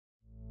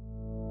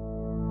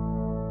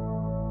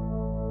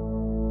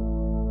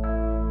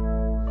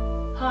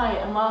Hi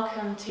and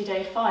welcome to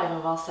day 5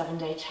 of our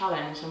 7-day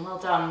challenge, and well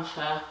done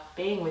for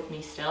being with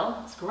me still.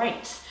 It's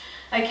great.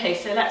 Okay,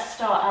 so let's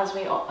start as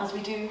we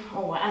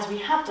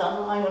have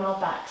done, lying on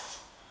our backs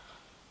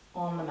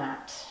on the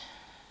mat.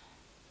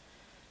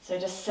 So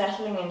just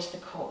settling into the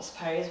corpse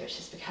pose, which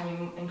is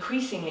becoming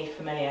increasingly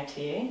familiar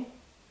to you.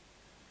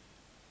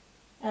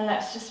 And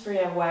let's just be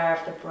aware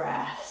of the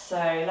breath.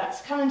 So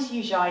let's come into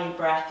Ujjayi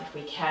breath if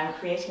we can,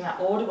 creating that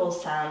audible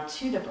sound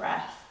to the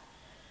breath.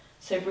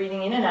 So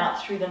breathing in and out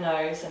through the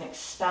nose and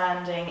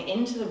expanding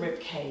into the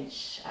rib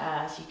cage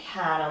as you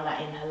can on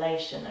that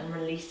inhalation, and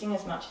releasing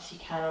as much as you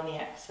can on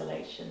the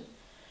exhalation.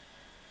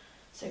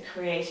 So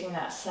creating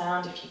that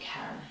sound if you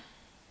can.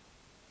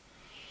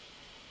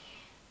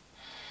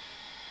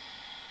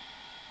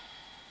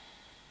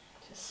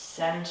 Just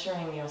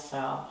centering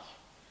yourself,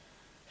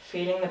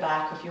 feeling the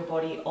back of your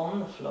body on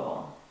the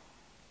floor.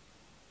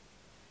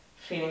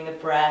 Feeling the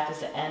breath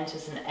as it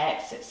enters and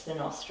exits the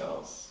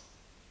nostrils.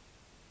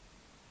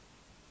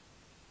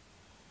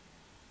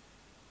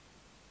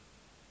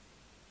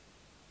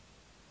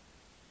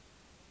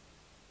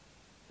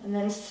 And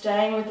then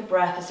staying with the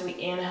breath as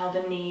we inhale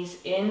the knees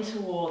in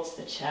towards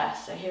the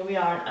chest. So here we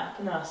are in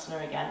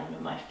Uttanasana again, one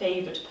of my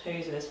favourite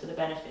poses for the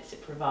benefits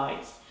it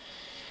provides.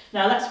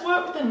 Now let's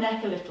work with the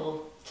neck a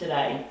little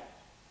today.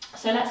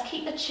 So let's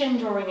keep the chin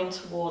drawing in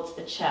towards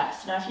the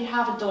chest. Now if you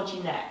have a dodgy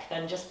neck,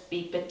 then just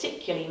be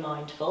particularly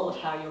mindful of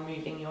how you're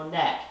moving your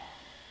neck.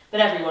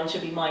 But everyone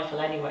should be mindful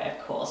anyway,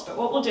 of course. But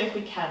what we'll do if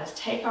we can is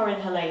take our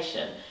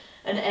inhalation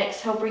and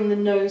exhale, bring the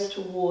nose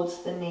towards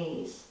the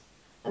knees.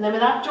 And then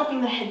without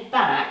dropping the head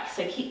back,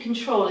 so keep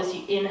control as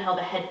you inhale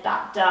the head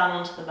back down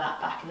onto the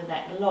mat, back of the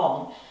neck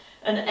long.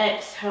 And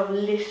exhale,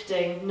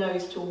 lifting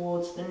nose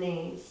towards the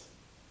knees.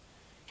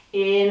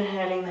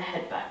 Inhaling the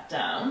head back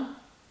down.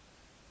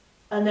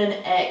 And then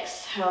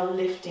exhale,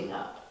 lifting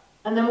up.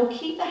 And then we'll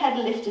keep the head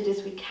lifted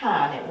as we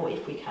can, or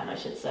if we can I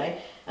should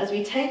say, as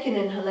we take an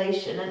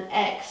inhalation and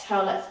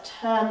exhale, let's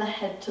turn the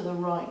head to the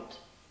right.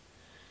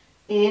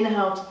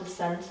 Inhale to the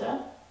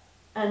center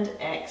and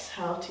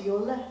exhale to your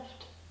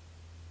left.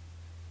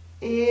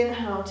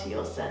 Inhale to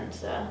your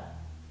center,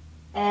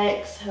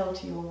 exhale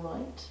to your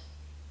right.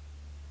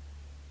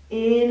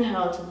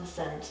 Inhale to the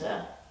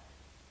center,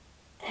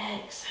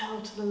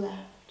 exhale to the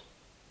left.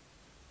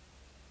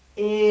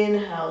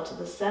 Inhale to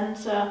the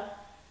center,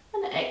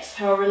 and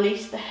exhale,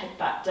 release the head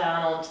back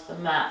down onto the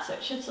mat. So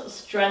it should sort of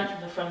strengthen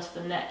the front of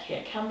the neck here.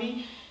 It can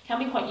be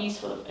quite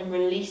useful in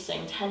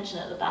releasing tension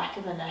at the back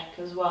of the neck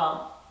as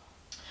well.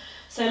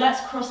 So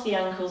let's cross the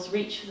ankles,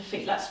 reach for the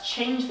feet. Let's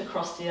change the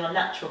cross to our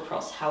natural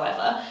cross,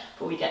 however,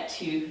 before we get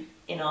too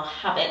in our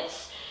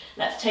habits.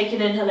 Let's take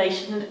an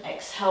inhalation and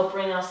exhale,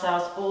 bring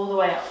ourselves all the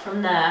way up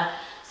from there.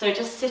 So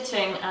just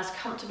sitting as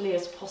comfortably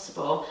as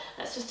possible.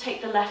 Let's just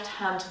take the left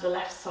hand to the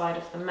left side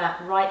of the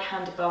mat, right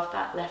hand above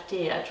that left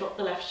ear, drop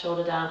the left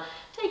shoulder down,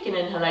 take an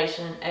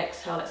inhalation and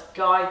exhale. Let's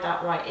guide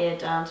that right ear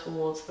down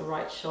towards the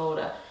right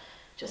shoulder.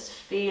 Just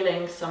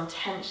feeling some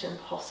tension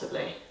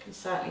possibly. You can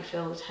certainly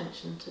feel the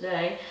tension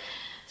today.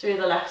 Through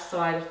the left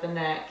side of the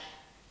neck.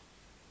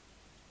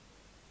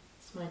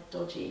 It's my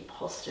dodgy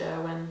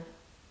posture when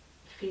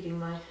feeding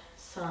my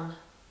son,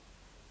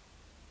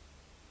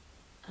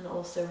 and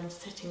also when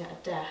sitting at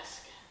a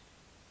desk.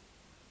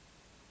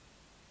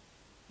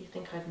 You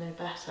think I'd know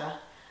better.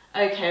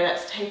 Okay,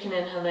 let's take an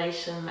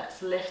inhalation.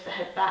 Let's lift the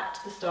head back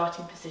to the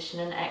starting position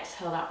and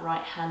exhale that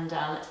right hand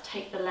down. Let's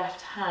take the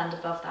left hand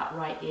above that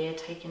right ear,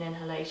 take an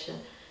inhalation.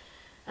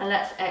 And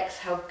let's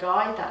exhale,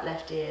 guide that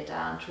left ear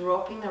down,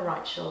 dropping the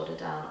right shoulder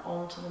down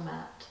onto the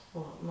mat.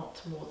 Well, not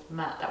towards the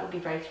mat, that would be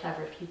very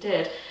clever if you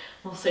did.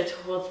 Also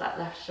towards that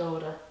left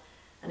shoulder.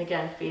 And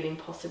again, feeling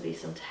possibly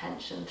some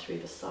tension through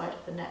the side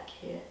of the neck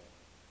here.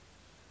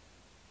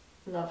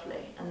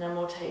 Lovely. And then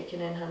we'll take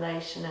an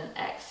inhalation and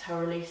exhale,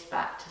 release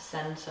back to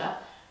center.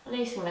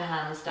 Releasing the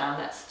hands down.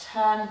 Let's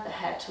turn the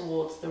head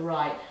towards the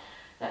right.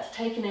 Let's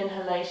take an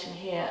inhalation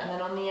here, and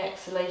then on the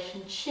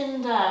exhalation,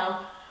 chin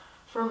down.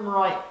 From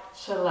right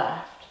to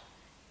left,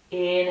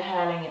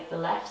 inhaling at the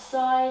left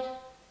side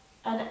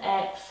and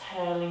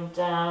exhaling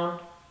down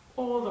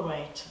all the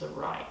way to the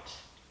right.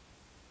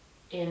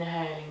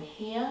 Inhaling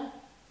here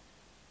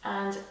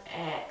and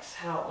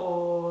exhale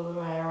all the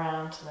way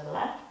around to the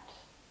left.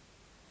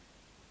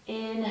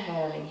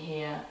 Inhaling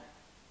here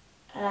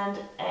and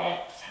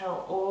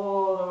exhale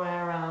all the way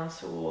around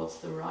towards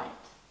the right.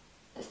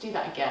 Let's do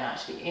that again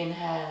actually,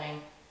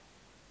 inhaling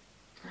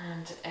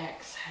and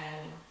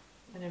exhaling.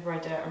 Whenever I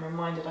do it, I'm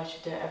reminded I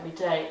should do it every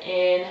day.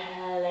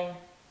 Inhaling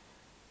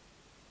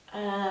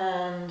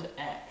and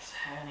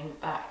exhaling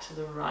back to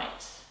the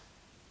right.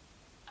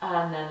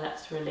 And then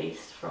let's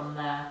release from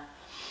there.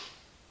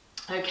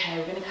 Okay,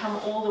 we're going to come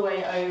all the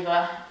way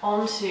over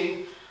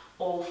onto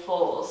all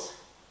fours.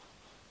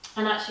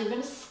 And actually we're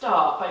going to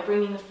start by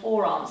bringing the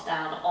forearms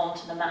down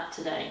onto the mat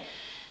today.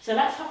 So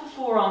let's have the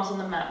forearms on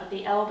the mat with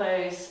the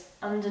elbows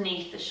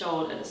underneath the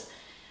shoulders.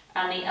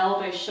 and the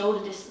elbows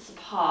shoulder distance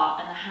apart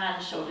and the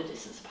hands shoulder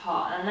distance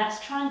apart. And let's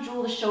try and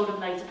draw the shoulder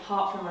blades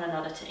apart from one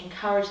another to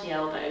encourage the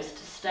elbows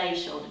to stay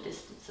shoulder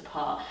distance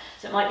apart.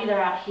 So it might be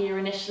they're out here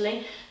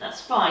initially,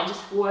 that's fine,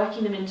 just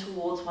working them in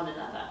towards one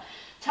another.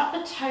 Tuck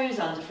the toes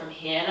under from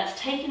here. Let's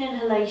take an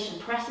inhalation,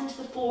 press into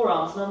the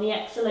forearms, and on the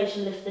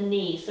exhalation lift the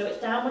knees. So it's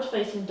downward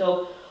facing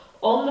dog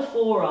on the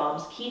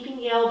forearms, keeping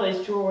the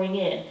elbows drawing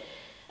in.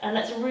 And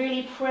let's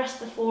really press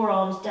the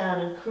forearms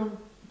down and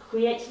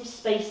create some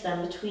space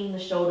then between the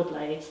shoulder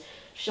blades.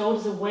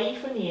 Shoulders away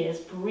from the ears,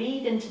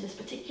 breathe into this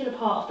particular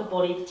part of the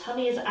body. The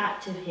tummy is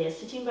active here,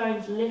 sitting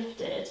bones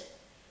lifted.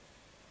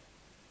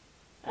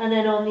 And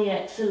then on the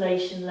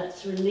exhalation,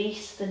 let's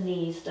release the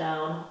knees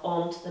down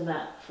onto the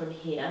mat from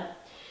here.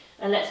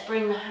 And let's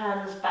bring the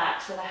hands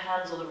back, so the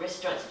hands or the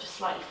wrist joints are just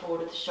slightly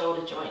forward of the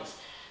shoulder joints.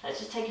 Let's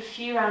just take a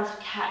few rounds of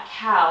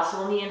cat-cow, so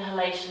on the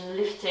inhalation,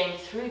 lifting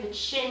through the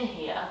chin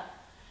here.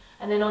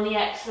 And then on the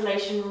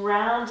exhalation,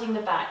 rounding the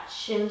back,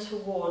 chin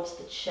towards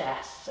the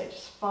chest. So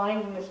just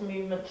finding this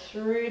movement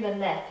through the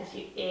neck as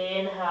you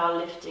inhale,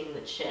 lifting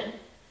the chin.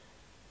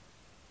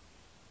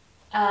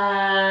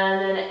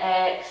 And then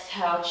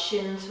exhale,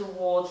 chin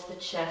towards the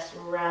chest,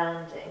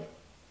 rounding.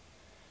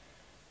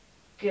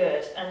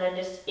 Good, and then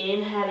just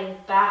inhaling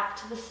back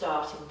to the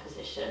starting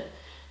position.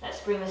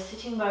 Let's bring the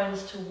sitting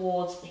bones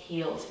towards the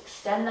heels.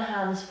 Extend the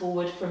hands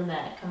forward from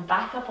there. Come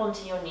back up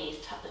onto your knees,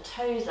 tuck the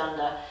toes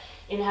under.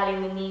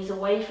 Inhaling the knees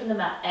away from the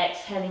mat,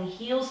 exhaling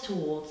heels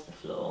towards the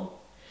floor.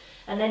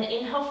 And then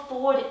inhale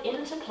forward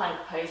into plank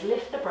pose,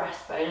 lift the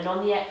breastbone, and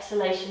on the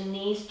exhalation,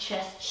 knees,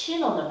 chest,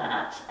 chin on the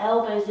mat,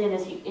 elbows in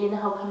as you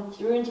inhale, come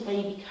through into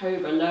baby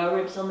cobra, lower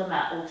ribs on the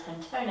mat, all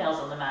 10 toenails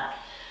on the mat.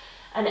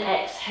 And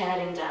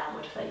exhaling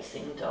downward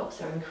facing dog.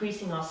 So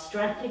increasing our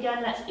strength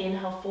again. Let's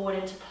inhale forward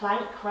into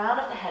plank, crown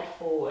of the head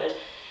forward.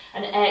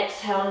 And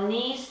exhale,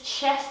 knees,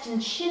 chest and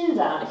chin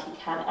down if you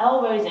can.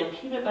 Elbows in,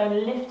 pubic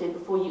bone lifted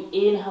before you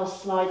inhale,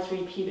 slide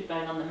through pubic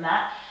bone on the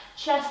mat.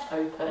 Chest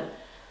open.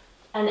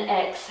 And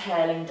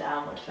exhaling,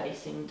 downward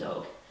facing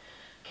dog.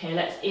 Okay,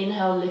 let's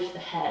inhale, lift the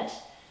head.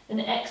 Then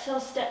exhale,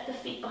 step the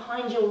feet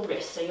behind your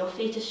wrists so your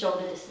feet are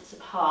shoulder distance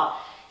apart.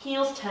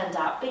 Heels turned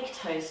out, big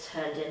toes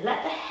turned in.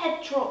 Let the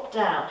head drop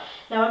down.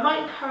 Now I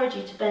might encourage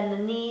you to bend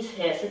the knees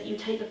here so that you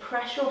take the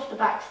pressure off the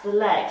backs of the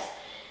legs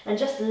and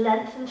just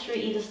lengthen through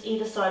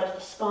either side of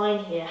the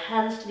spine here.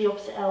 Hands to the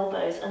opposite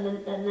elbows and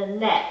the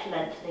neck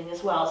lengthening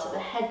as well. So the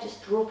head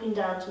just dropping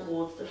down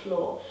towards the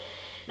floor.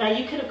 Now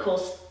you could of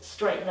course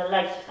straighten the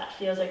legs if that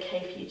feels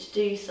okay for you to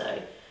do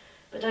so,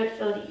 but don't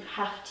feel that you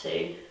have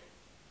to.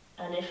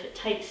 And if it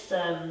takes,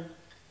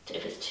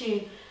 if it's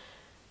too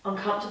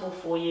uncomfortable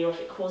for you or if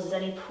it causes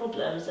any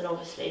problems, then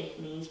obviously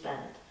knees bend.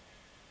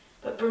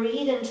 But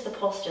breathe into the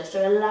posture,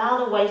 so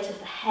allow the weight of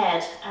the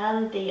head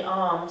and the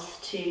arms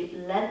to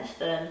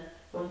lengthen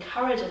or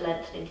encourage a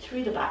lengthening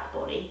through the back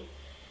body,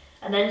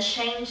 and then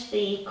change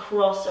the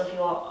cross of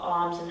your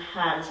arms and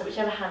hands, so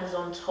whichever hand is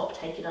on top,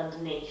 take it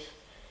underneath.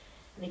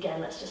 And again,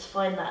 let's just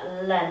find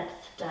that length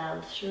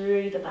down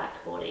through the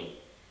back body.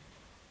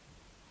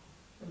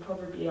 And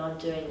probably I'm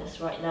doing this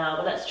right now,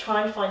 but let's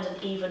try and find an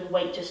even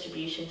weight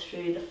distribution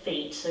through the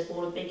feet. So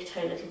ball of big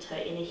toe, little toe,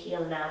 inner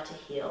heel and outer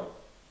heel.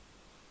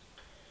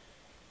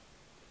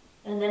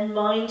 And then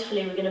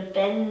mindfully we're going to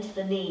bend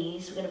the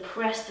knees, we're going to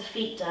press the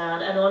feet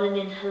down, and on an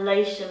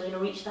inhalation we're going to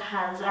reach the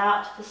hands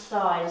out to the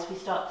side as we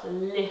start to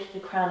lift the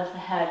crown of the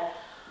head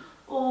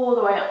all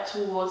the way up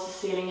towards the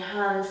ceiling,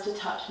 hands to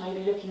touch,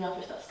 maybe looking up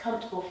if that's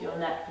comfortable for your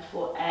neck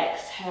before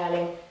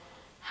exhaling,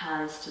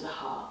 hands to the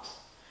heart.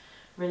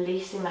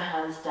 Releasing the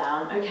hands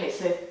down. Okay,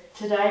 so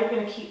today we're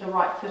going to keep the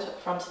right foot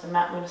up front of the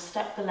mat. We're going to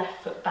step the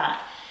left foot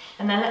back.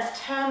 And then let's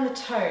turn the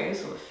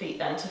toes, or the feet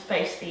then, to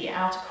face the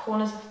outer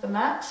corners of the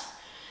mat.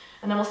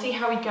 And then we'll see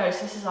how we go.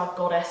 So this is our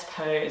goddess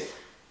pose.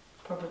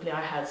 Probably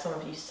I had some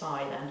of you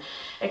sigh then.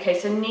 Okay,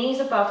 so knees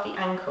above the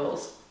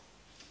ankles.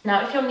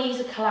 Now if your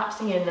knees are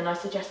collapsing in, then I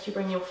suggest you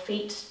bring your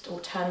feet, or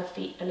turn the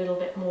feet a little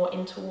bit more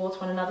in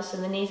towards one another, so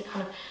the knees are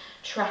kind of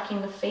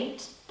tracking the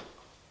feet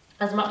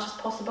as much as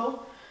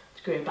possible.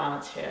 Degree of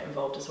balance here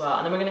involved as well.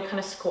 And then we're going to kind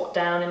of squat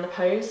down in the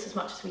pose as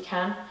much as we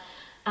can,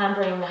 and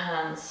bring the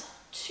hands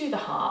to the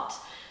heart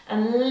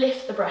and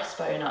lift the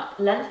breastbone up,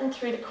 lengthen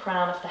through the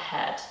crown of the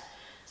head.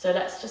 So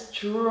let's just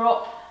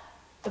drop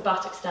the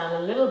buttocks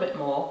down a little bit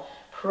more,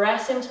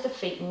 press into the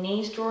feet,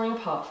 knees drawing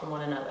apart from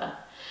one another.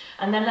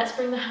 And then let's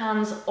bring the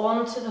hands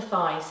onto the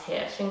thighs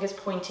here, fingers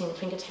pointing,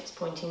 fingertips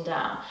pointing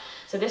down.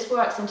 So this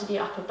works into the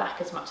upper back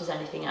as much as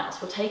anything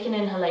else. We'll take an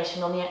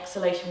inhalation. On the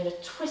exhalation, we're going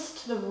to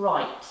twist to the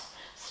right,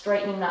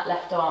 straightening that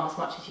left arm as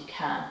much as you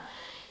can.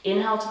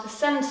 Inhale to the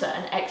center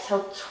and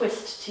exhale,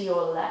 twist to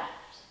your left.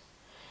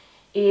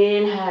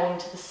 Inhaling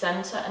to the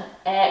center and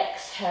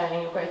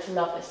exhaling. You're going to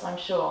love this, I'm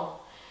sure.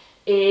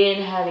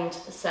 Inhaling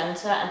to the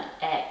center and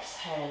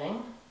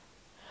exhaling.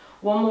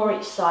 One more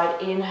each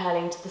side,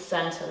 inhaling to the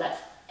center.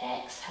 Let's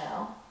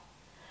exhale.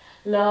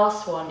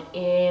 Last one,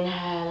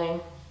 inhaling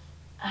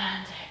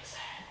and exhaling.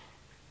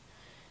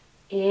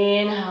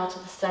 Inhale to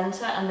the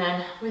center, and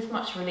then with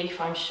much relief,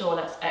 I'm sure,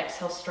 let's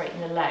exhale,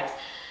 straighten the legs.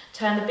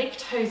 Turn the big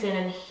toes in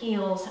and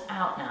heels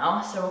out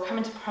now. So we'll come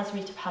into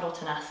Prasarita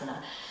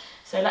Padottanasana.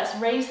 So let's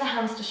raise the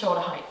hands to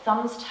shoulder height,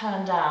 thumbs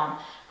turn down.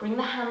 Bring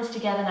the hands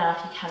together now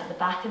if you can at the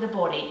back of the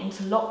body.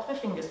 Interlock the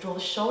fingers, draw the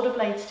shoulder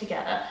blades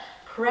together.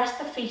 Press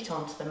the feet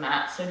onto the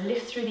mat, so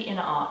lift through the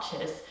inner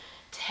arches.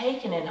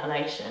 Take an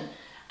inhalation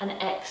and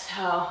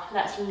exhale.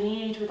 Let's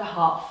lead with the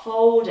heart,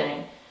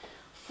 folding.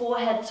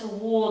 Forehead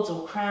towards,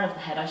 or crown of the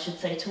head I should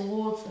say,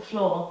 towards the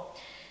floor.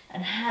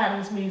 And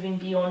hands moving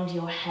beyond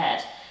your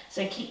head.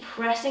 So keep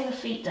pressing the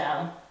feet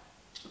down.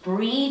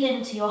 Breathe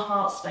into your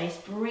heart space.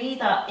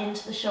 Breathe up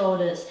into the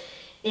shoulders,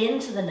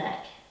 into the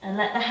neck. And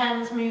let the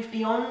hands move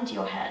beyond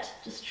your head.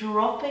 Just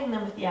dropping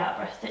them with the out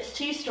breath. If it's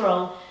too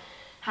strong,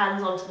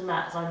 hands onto the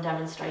mat as I'm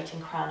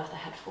demonstrating, crown of the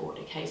head forward.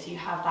 Okay, so you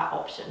have that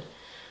option.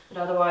 But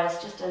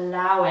otherwise, just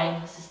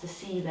allowing, this is the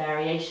C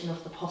variation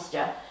of the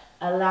posture,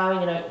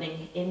 allowing an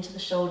opening into the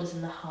shoulders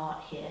and the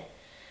heart here.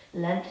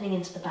 Lengthening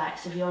into the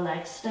backs of your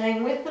legs,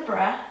 staying with the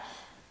breath.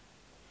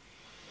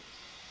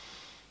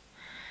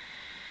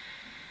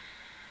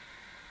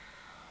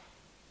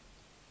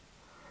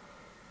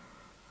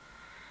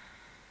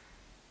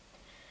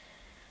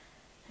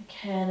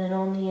 Okay, and then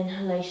on the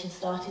inhalation,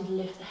 starting to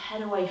lift the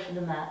head away from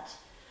the mat.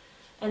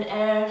 And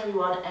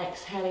everyone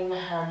exhaling the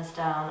hands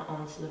down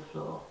onto the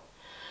floor.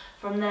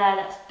 From there,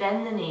 let's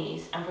bend the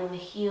knees and bring the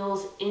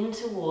heels in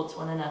towards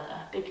one another.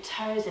 Big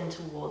toes in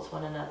towards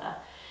one another.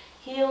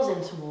 Heels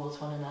in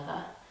towards one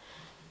another.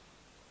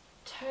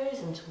 Toes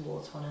in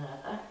towards one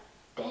another.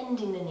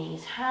 Bending the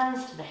knees,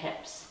 hands to the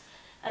hips.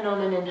 And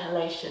on an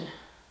inhalation,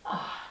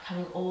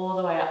 coming all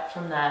the way up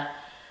from there,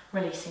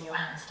 releasing your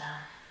hands down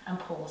and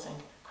pausing.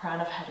 Crown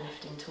of head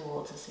lifting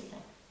towards the ceiling.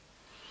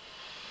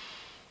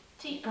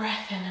 Deep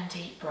breath in and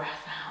deep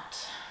breath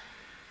out.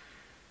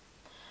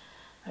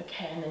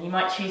 Okay, and then you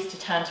might choose to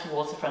turn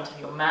towards the front of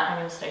your mat. I'm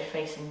going to stay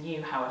facing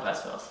you, however,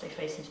 so I'll stay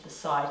facing to the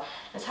side.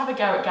 Let's have a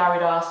go at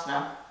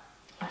Garudasana.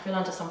 I feel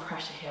under some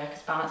pressure here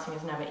because balancing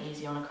is never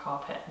easy on a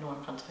carpet nor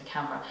in front of a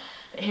camera.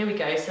 But here we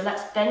go. So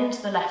let's bend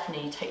the left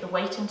knee, take the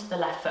weight into the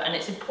left foot, and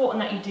it's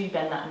important that you do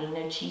bend that knee,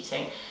 no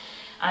cheating.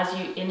 As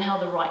you inhale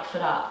the right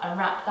foot up and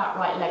wrap that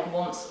right leg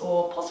once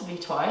or possibly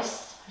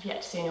twice, I've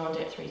yet to see anyone do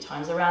it 3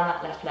 times, around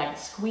that left leg.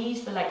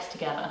 Squeeze the legs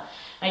together.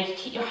 Now you can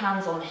keep your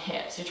hands on the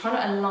hips. You're trying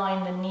to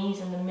align the knees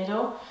in the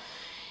middle.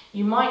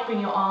 You might bring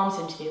your arms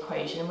into the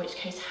equation, in which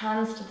case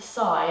hands to the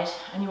side,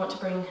 and you want to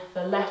bring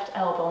the left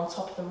elbow on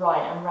top of the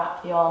right and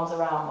wrap the arms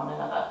around one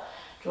another.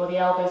 Draw the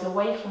elbows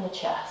away from the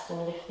chest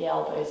and lift the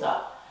elbows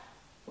up.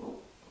 Ooh,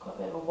 got a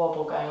bit of a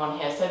wobble going on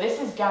here. So this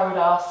is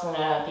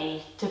Garudasana,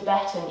 the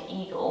Tibetan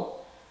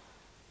eagle,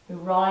 who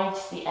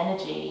rides the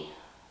energy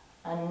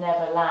and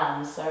never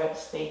lands. So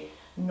it's the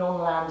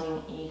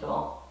non-landing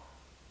eagle.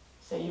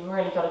 So you've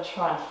really got to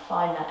try and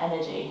find that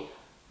energy,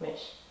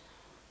 which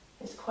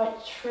is quite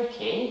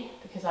tricky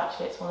because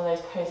actually it's one of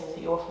those poses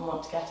that you often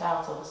want to get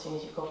out of as soon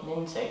as you've gotten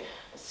into.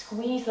 But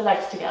squeeze the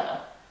legs together.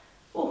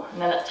 Ooh,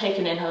 and then let's take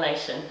an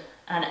inhalation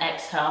and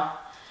exhale.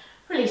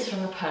 Release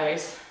from the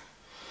pose.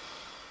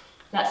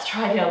 Let's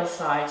try the other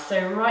side.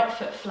 So right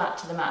foot flat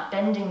to the mat,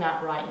 bending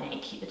that right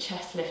knee. Keep the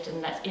chest lifted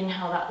and let's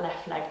inhale that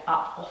left leg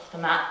up off the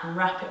mat and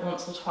wrap it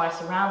once or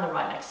twice around the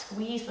right leg.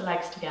 Squeeze the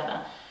legs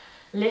together.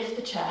 Lift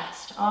the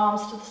chest,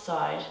 arms to the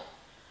side.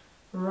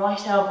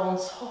 Right elbow on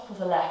top of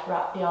the left,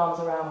 wrap the arms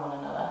around one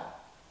another.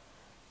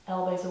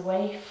 Elbows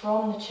away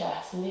from the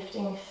chest,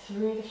 lifting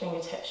through the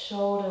fingertips,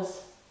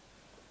 shoulders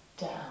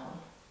down.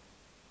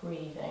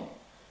 Breathing.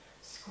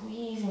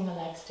 Squeezing the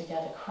legs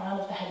together,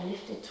 crown of the head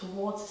lifted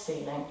towards the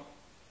ceiling.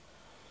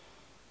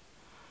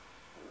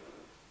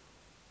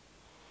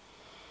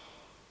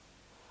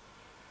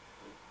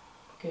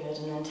 Good,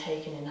 and then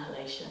take an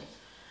inhalation.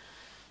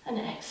 And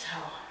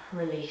exhale,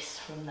 release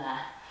from there.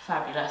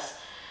 Fabulous.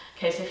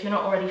 Okay, so if you're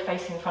not already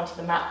facing the front of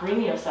the mat,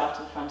 bring yourself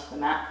to the front of the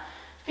mat.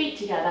 Feet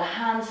together,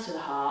 hands to the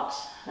heart.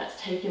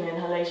 Let's take an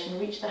inhalation,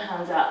 reach the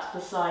hands out to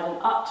the side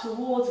and up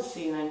towards the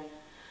ceiling.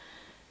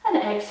 And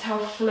exhale,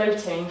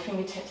 floating,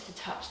 fingertips to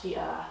touch the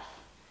earth.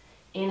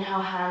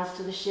 Inhale, hands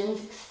to the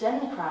shins,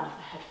 extend the crown of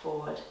the head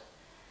forward.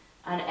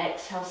 And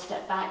exhale,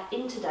 step back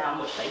into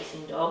downward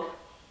facing dog.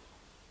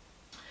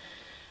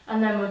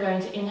 And then we're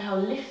going to inhale,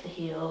 lift the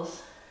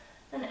heels,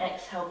 and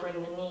exhale,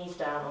 bring the knees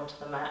down onto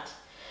the mat.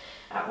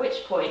 At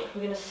which point,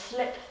 we're going to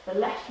slip the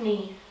left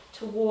knee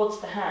towards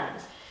the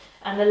hands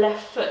and the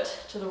left foot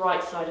to the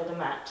right side of the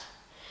mat.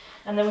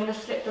 And then we're going to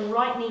slip the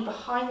right knee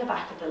behind the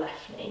back of the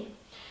left knee.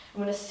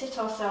 We're going to sit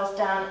ourselves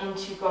down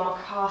into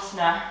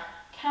Gomukhasana,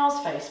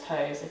 cow's face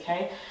pose,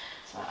 okay?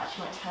 So I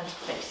actually might turn to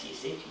face you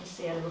so you can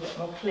see a little bit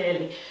more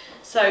clearly.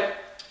 So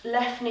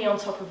left knee on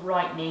top of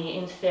right knee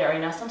in theory.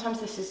 Now sometimes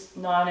this is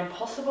nigh on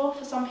impossible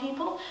for some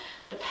people.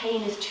 The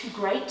pain is too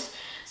great.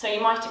 So you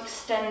might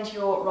extend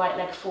your right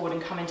leg forward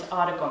and come into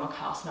Ardha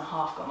Gomukhasana,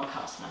 half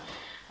Gomukhasana.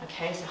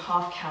 Okay, so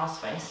half cow's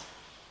face.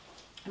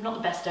 I'm not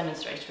the best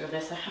demonstrator of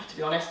this, I have to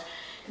be honest,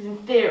 because in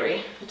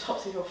theory, the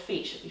tops of your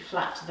feet should be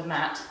flat to the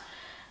mat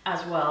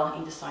as well,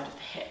 either side of the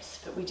hips,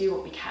 but we do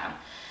what we can.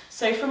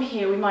 So from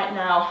here, we might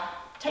now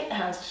take the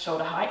hands to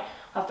shoulder height,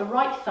 Have the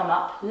right thumb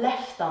up,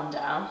 left thumb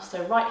down.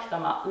 So right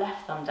thumb up,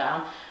 left thumb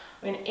down.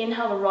 We're going to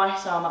inhale the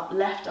right arm up,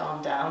 left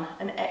arm down,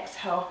 and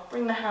exhale,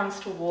 bring the hands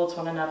towards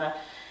one another,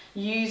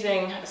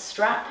 using a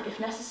strap if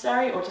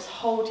necessary, or just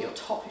hold your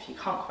top if you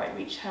can't quite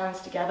reach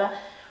hands together.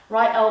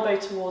 Right elbow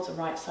towards the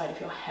right side of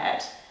your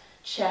head,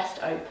 chest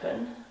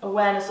open,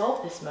 awareness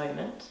of this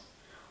moment.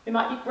 We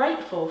might be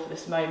grateful for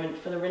this moment,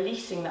 for the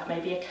releasing that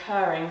may be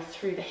occurring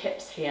through the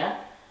hips here.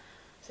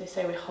 So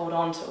say we hold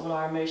on to all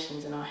our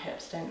emotions in our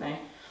hips, don't they?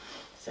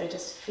 So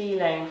just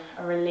feeling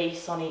a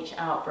release on each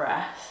out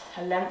breath,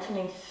 a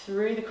lengthening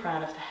through the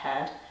crown of the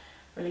head,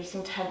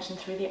 releasing tension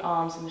through the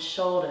arms and the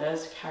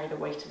shoulders. We carry the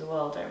weight of the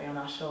world, don't we, on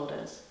our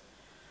shoulders.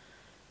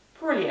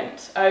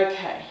 Brilliant.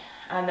 Okay,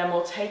 and then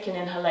we'll take an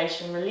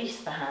inhalation, release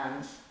the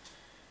hands,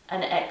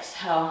 and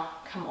exhale,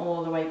 come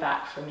all the way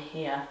back from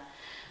here.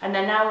 And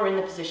then now we're in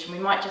the position, we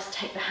might just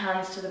take the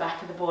hands to the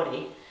back of the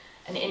body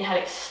and inhale,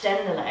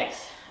 extend the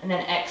legs, and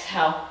then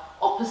exhale,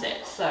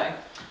 opposite. So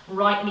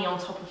right knee on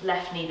top of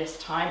left knee this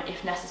time,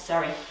 if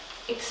necessary.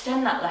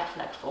 Extend that left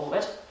leg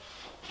forward,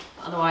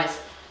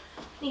 otherwise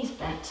knees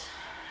bent,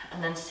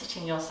 and then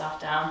sitting yourself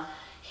down.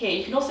 Here,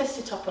 you can also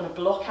sit up on a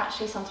block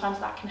actually, sometimes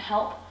that can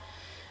help.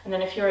 And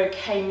then if you're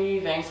okay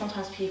moving,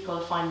 sometimes people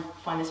find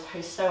this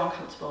pose so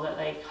uncomfortable that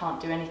they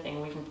can't do anything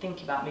or even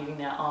think about moving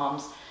their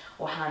arms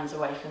or hands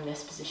away from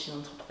this position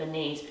on top of the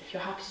knees. But if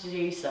you're happy to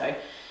do so,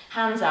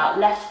 hands out,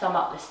 left thumb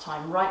up this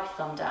time, right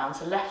thumb down.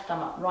 So left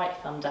thumb up, right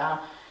thumb down,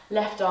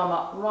 left arm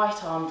up,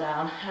 right arm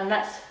down. And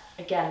let's,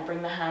 again,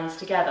 bring the hands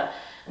together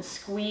and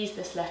squeeze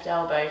this left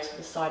elbow to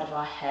the side of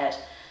our head,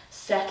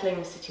 settling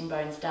the sitting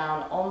bones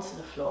down onto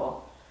the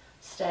floor,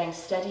 staying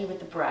steady with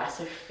the breath.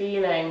 So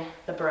feeling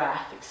the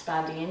breath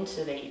expanding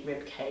into the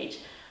rib cage,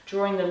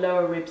 drawing the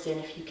lower ribs in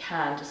if you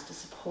can, just to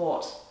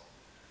support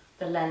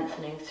the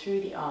lengthening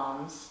through the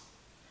arms.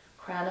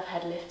 Crown of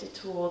head lifted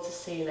towards the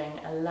ceiling,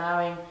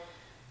 allowing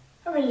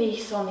a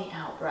release on the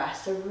out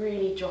breath, so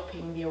really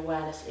dropping the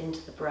awareness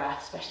into the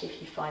breath, especially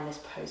if you find this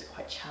pose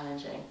quite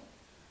challenging.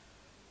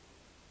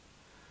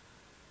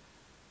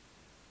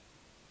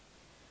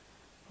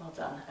 Well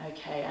done.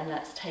 Okay, and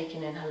let's take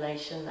an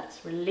inhalation,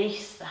 let's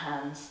release the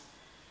hands,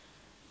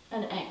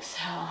 and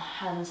exhale,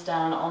 hands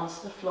down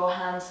onto the floor,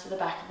 hands to the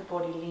back of the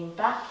body, lean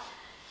back,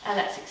 and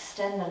let's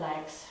extend the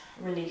legs,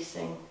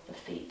 releasing the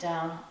feet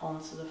down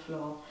onto the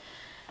floor.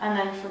 And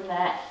then from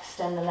there,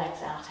 extend the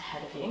legs out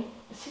ahead of you.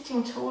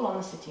 Sitting tall on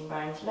the sitting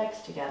bones,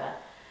 legs together.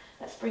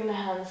 Let's bring the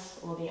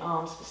hands or the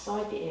arms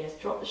beside the ears,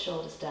 drop the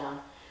shoulders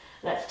down.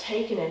 Let's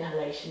take an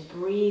inhalation,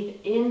 breathe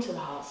into the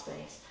heart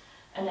space,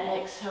 and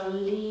exhale,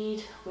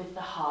 lead with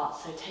the heart.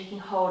 So taking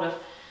hold of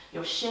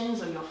your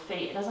shins or your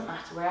feet, it doesn't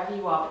matter, wherever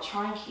you are, but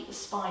try and keep the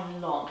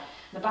spine long,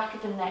 the back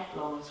of the neck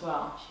long as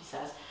well, she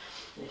says,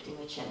 lifting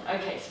the chin.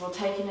 Okay, so we'll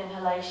take an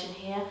inhalation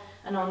here,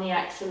 and on the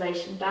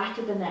exhalation, back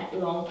of the neck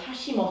long,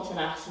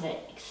 Paschimottanasana,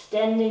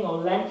 extending or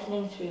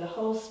lengthening through the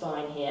whole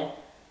spine here.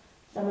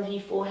 Some of you,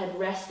 forehead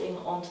resting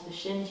onto the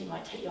shins, you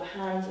might take your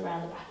hands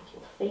around the back of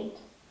your feet.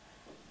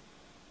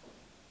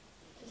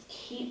 Just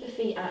keep the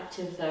feet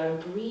active though,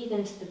 and breathe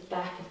into the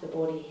back of the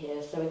body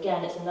here. So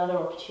again, it's another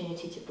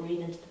opportunity to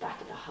breathe into the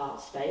back of the heart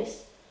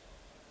space.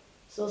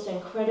 It's also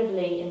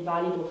incredibly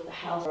invaluable for the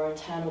health of our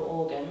internal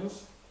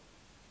organs.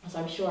 As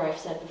I'm sure I've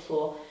said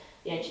before,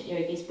 the ancient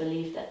yogis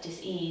believed that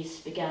dis-ease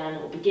began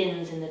or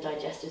begins in the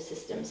digestive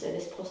system, so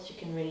this posture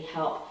can really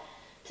help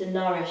to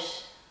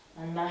nourish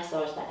and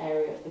massage that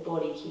area of the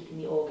body, keeping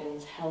the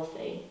organs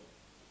healthy.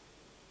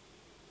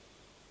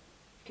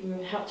 It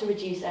can help to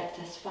reduce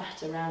excess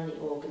fat around the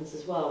organs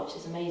as well, which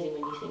is amazing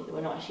when you think that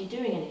we're not actually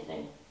doing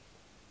anything,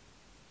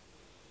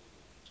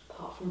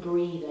 apart from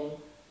breathing.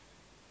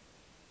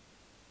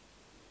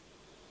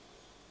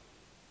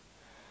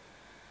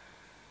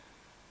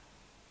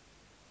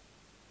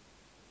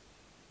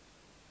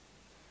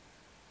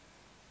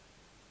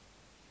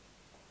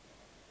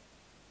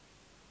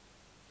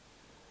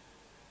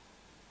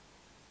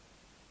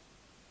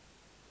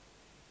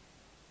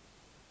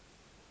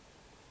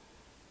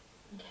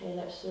 Okay,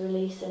 let's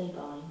release any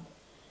bind.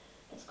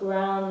 Let's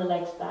ground the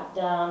legs back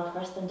down,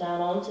 press them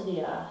down onto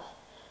the earth.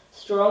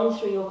 Strong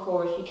through your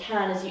core if you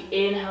can. As you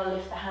inhale,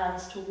 lift the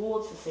hands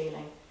towards the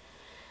ceiling.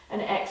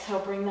 And exhale,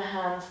 bring the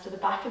hands to the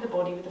back of the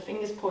body with the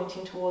fingers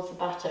pointing towards the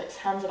buttocks.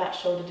 Hands about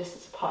shoulder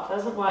distance apart. If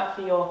that doesn't work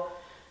for your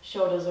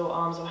shoulders or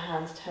arms or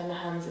hands, turn the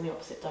hands in the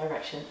opposite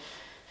direction.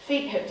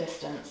 Feet hip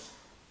distance.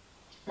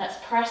 Let's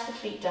press the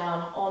feet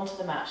down onto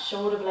the mat,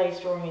 shoulder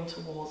blades drawing in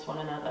towards one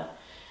another.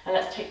 And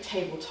let's take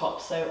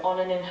tabletop. So on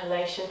an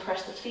inhalation,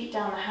 press the feet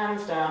down, the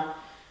hands down,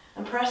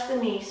 and press the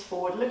knees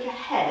forward. Look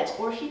ahead,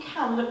 or if you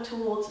can, look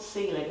towards the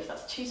ceiling. If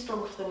that's too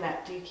strong for the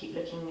neck, do keep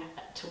looking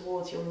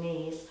towards your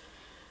knees.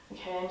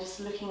 Okay, and just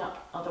looking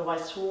up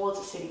otherwise towards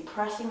the ceiling,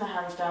 pressing the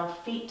hands down,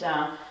 feet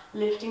down,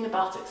 lifting the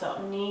buttocks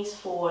up, knees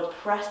forward,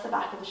 press the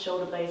back of the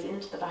shoulder blades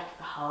into the back of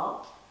the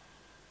heart.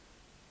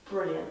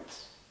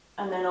 Brilliant.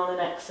 And then on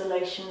an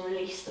exhalation,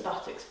 release the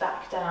buttocks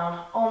back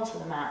down onto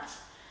the mat.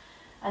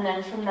 And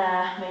then from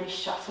there, maybe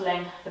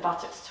shuffling the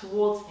buttocks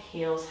towards the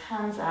heels,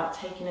 hands out,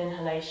 take an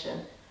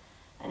inhalation.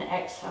 And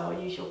exhale,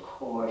 use your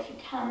core if you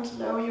can to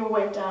lower your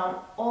weight down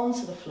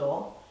onto the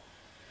floor.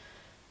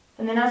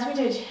 And then as we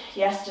did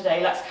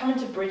yesterday, let's come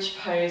into bridge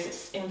pose.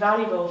 It's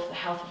invaluable for the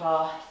health of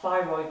our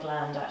thyroid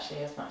gland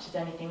actually as much as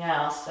anything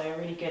else, so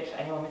really good for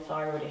anyone with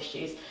thyroid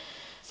issues.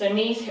 So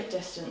knees hip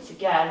distance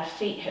again,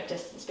 feet hip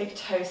distance, big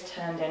toes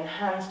turned in,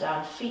 hands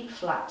down, feet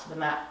flat to the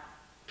mat,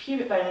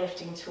 pubic bone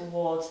lifting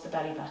towards the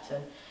belly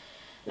button.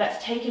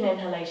 Let's take an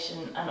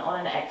inhalation, and on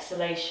an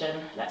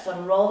exhalation, let's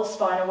unroll the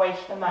spine away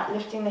from the mat,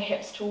 lifting the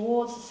hips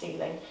towards the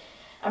ceiling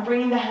and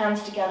bringing the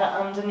hands together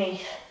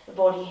underneath the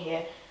body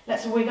here.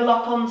 Let's wiggle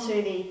up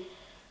onto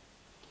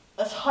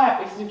as high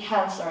up as we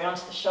can,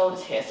 onto the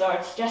shoulders here. So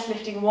it's just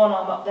lifting one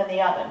arm up then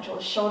the other, and draw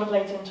the shoulder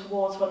blades in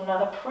towards one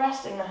another,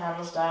 pressing the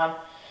hands down.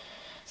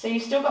 So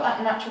you've still got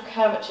that natural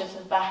curvature to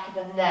the back of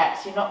the neck,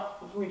 so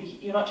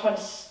you're not trying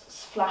to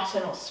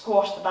flatten or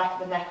squash the back of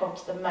the neck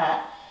onto the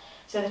mat.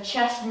 So the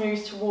chest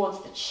moves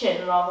towards the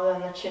chin rather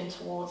than the chin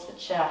towards the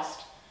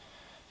chest.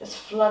 Just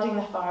flooding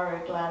the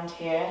thyroid gland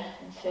here,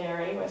 in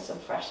theory, with some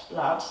fresh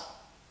blood.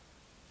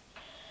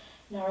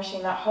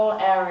 Nourishing that whole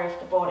area of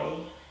the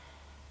body.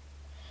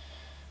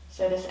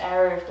 So this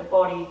area of the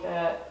body,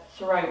 the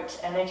throat,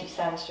 energy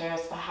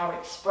centers for how we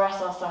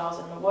express ourselves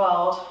in the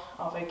world,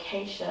 our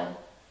vocation,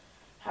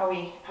 how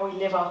we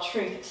live our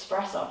truth,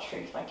 express our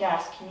truth, I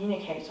guess,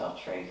 communicate our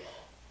truth,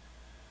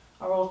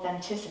 our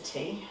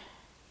authenticity.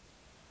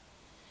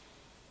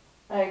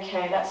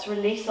 Okay, let's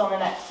release on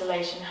an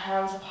exhalation,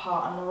 hands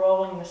apart, and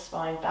rolling the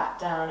spine back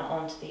down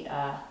onto the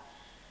earth.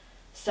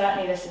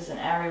 Certainly this is an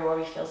area where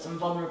we feel some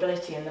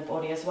vulnerability in the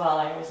body as well.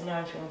 I always know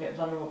I'm feeling a bit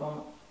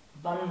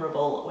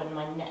vulnerable when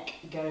my neck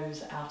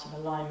goes out of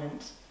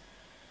alignment.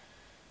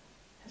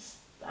 As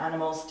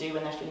animals do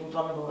when they're feeling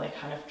vulnerable, they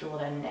kind of draw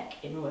their neck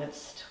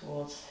inwards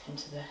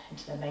into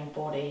their main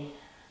body.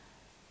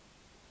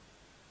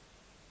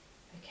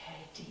 Okay,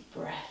 deep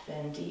breath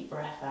in, deep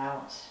breath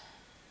out.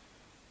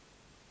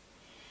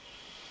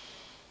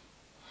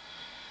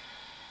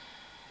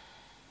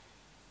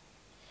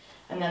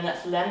 And then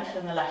let's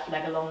lengthen the left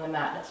leg along the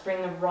mat. Let's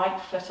bring the right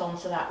foot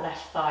onto that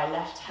left thigh,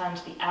 left hand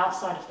to the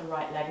outside of the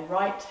right leg,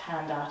 right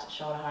hand out at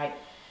shoulder height.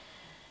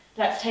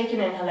 Let's take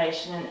an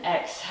inhalation and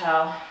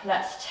exhale.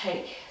 Let's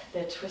take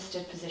the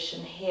twisted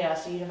position here,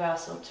 so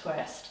universal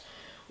twist.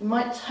 We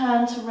might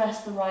turn to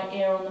rest the right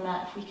ear on the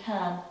mat if we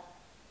can.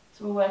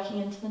 So we're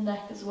working into the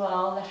neck as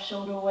well, left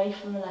shoulder away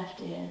from the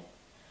left ear.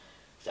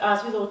 So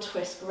as with all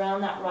twist,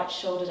 ground that right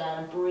shoulder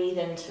down and breathe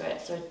into it.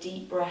 So a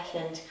deep breath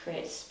in to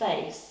create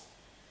space.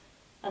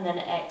 And then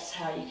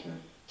exhale, you can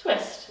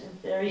twist, in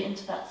theory,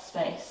 into that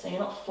space, so you're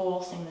not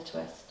forcing the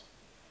twist.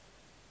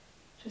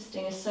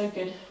 Twisting is so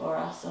good for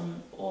us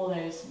on all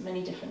those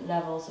many different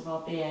levels of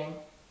our being,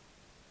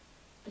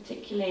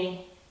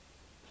 particularly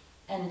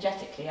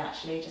energetically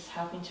actually, just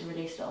helping to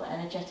release all the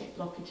energetic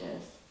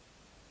blockages.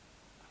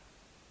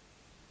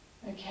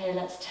 Okay,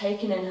 let's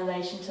take an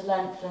inhalation to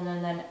lengthen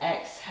and then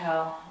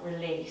exhale,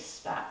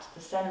 release back to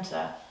the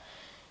centre.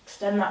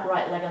 Extend that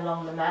right leg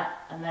along the mat,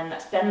 and then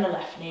let's bend the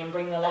left knee and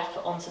bring the left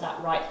foot onto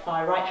that right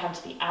thigh, right hand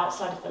to the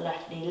outside of the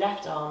left knee,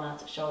 left arm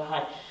out at shoulder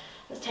height.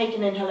 Let's take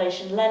an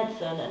inhalation,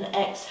 lengthen, and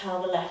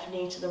exhale the left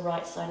knee to the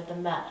right side of the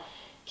mat.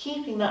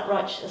 Keeping that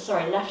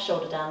left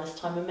shoulder down this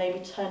time, and maybe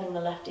turning the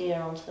left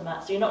ear onto the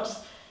mat. So you're not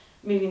just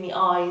moving the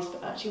eyes,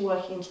 but actually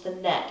working into the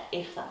neck,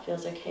 if that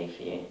feels okay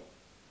for you.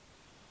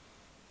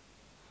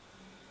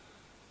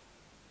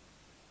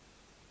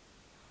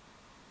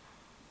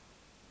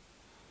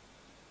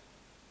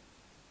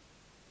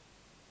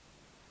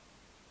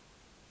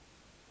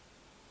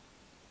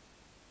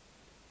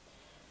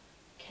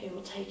 Okay,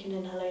 we'll take an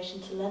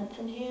inhalation to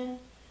lengthen here,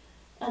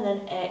 and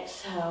then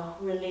exhale,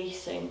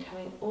 releasing,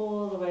 coming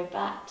all the way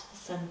back to the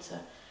centre.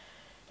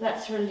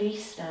 Let's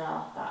release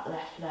now that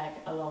left leg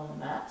along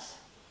the mat.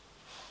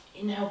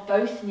 Inhale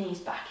both knees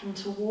back in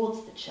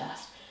towards the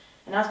chest,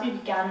 and as we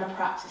began the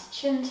practice,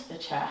 chin to the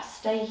chest,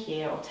 stay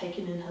here or take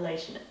an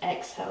inhalation,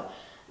 exhale.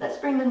 Let's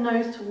bring the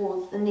nose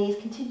towards the knees,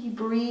 continue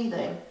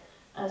breathing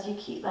as you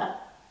keep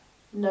that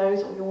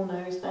nose, or your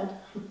nose then,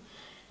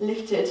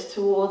 lifted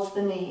towards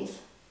the knees.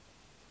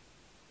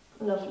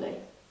 Lovely.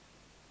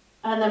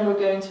 And then we're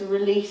going to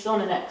release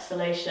on an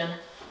exhalation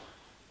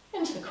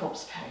into the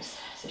corpse pose.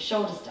 So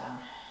shoulders down,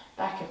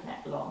 back of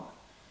neck long,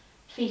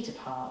 feet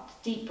apart,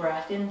 deep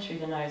breath in through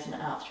the nose and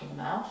out through the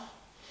mouth.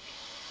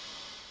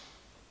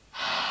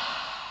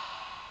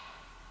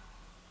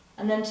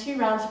 And then 2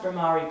 rounds of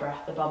Brahmari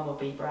breath, the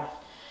bumblebee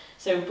breath.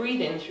 So breathe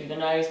in through the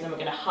nose, and then we're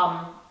going to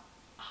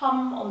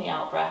hum on the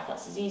out breath.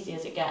 That's as easy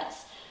as it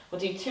gets.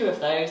 We'll do 2 of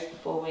those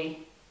before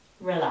we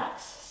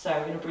relax. So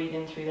we're going to breathe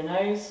in through the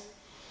nose.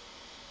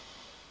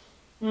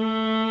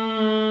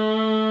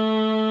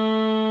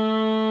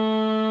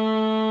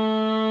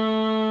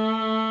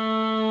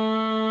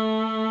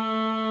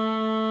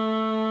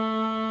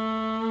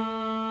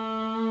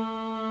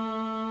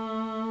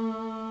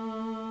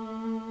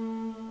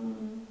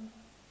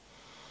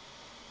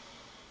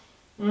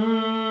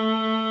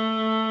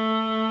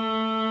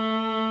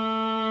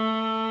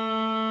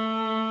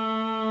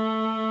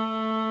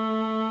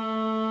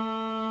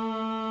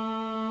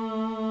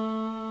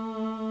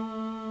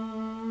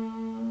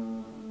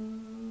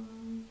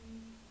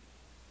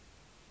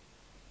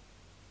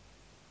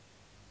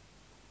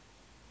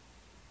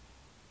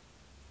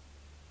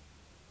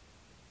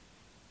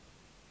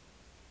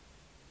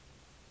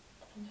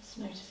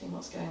 Just noticing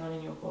what's going on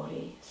in your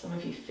body. Some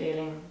of you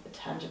feeling the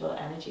tangible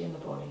energy in the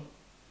body.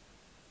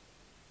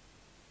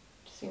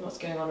 Just seeing what's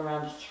going on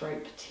around the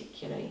throat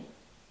particularly.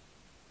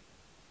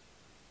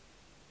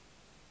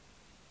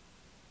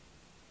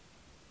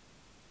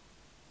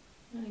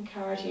 I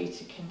encourage you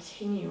to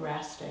continue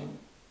resting.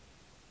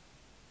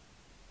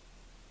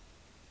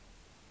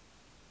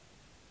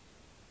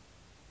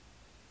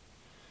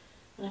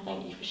 And I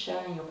thank you for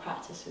sharing your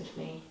practice with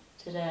me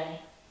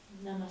today.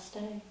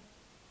 Namaste.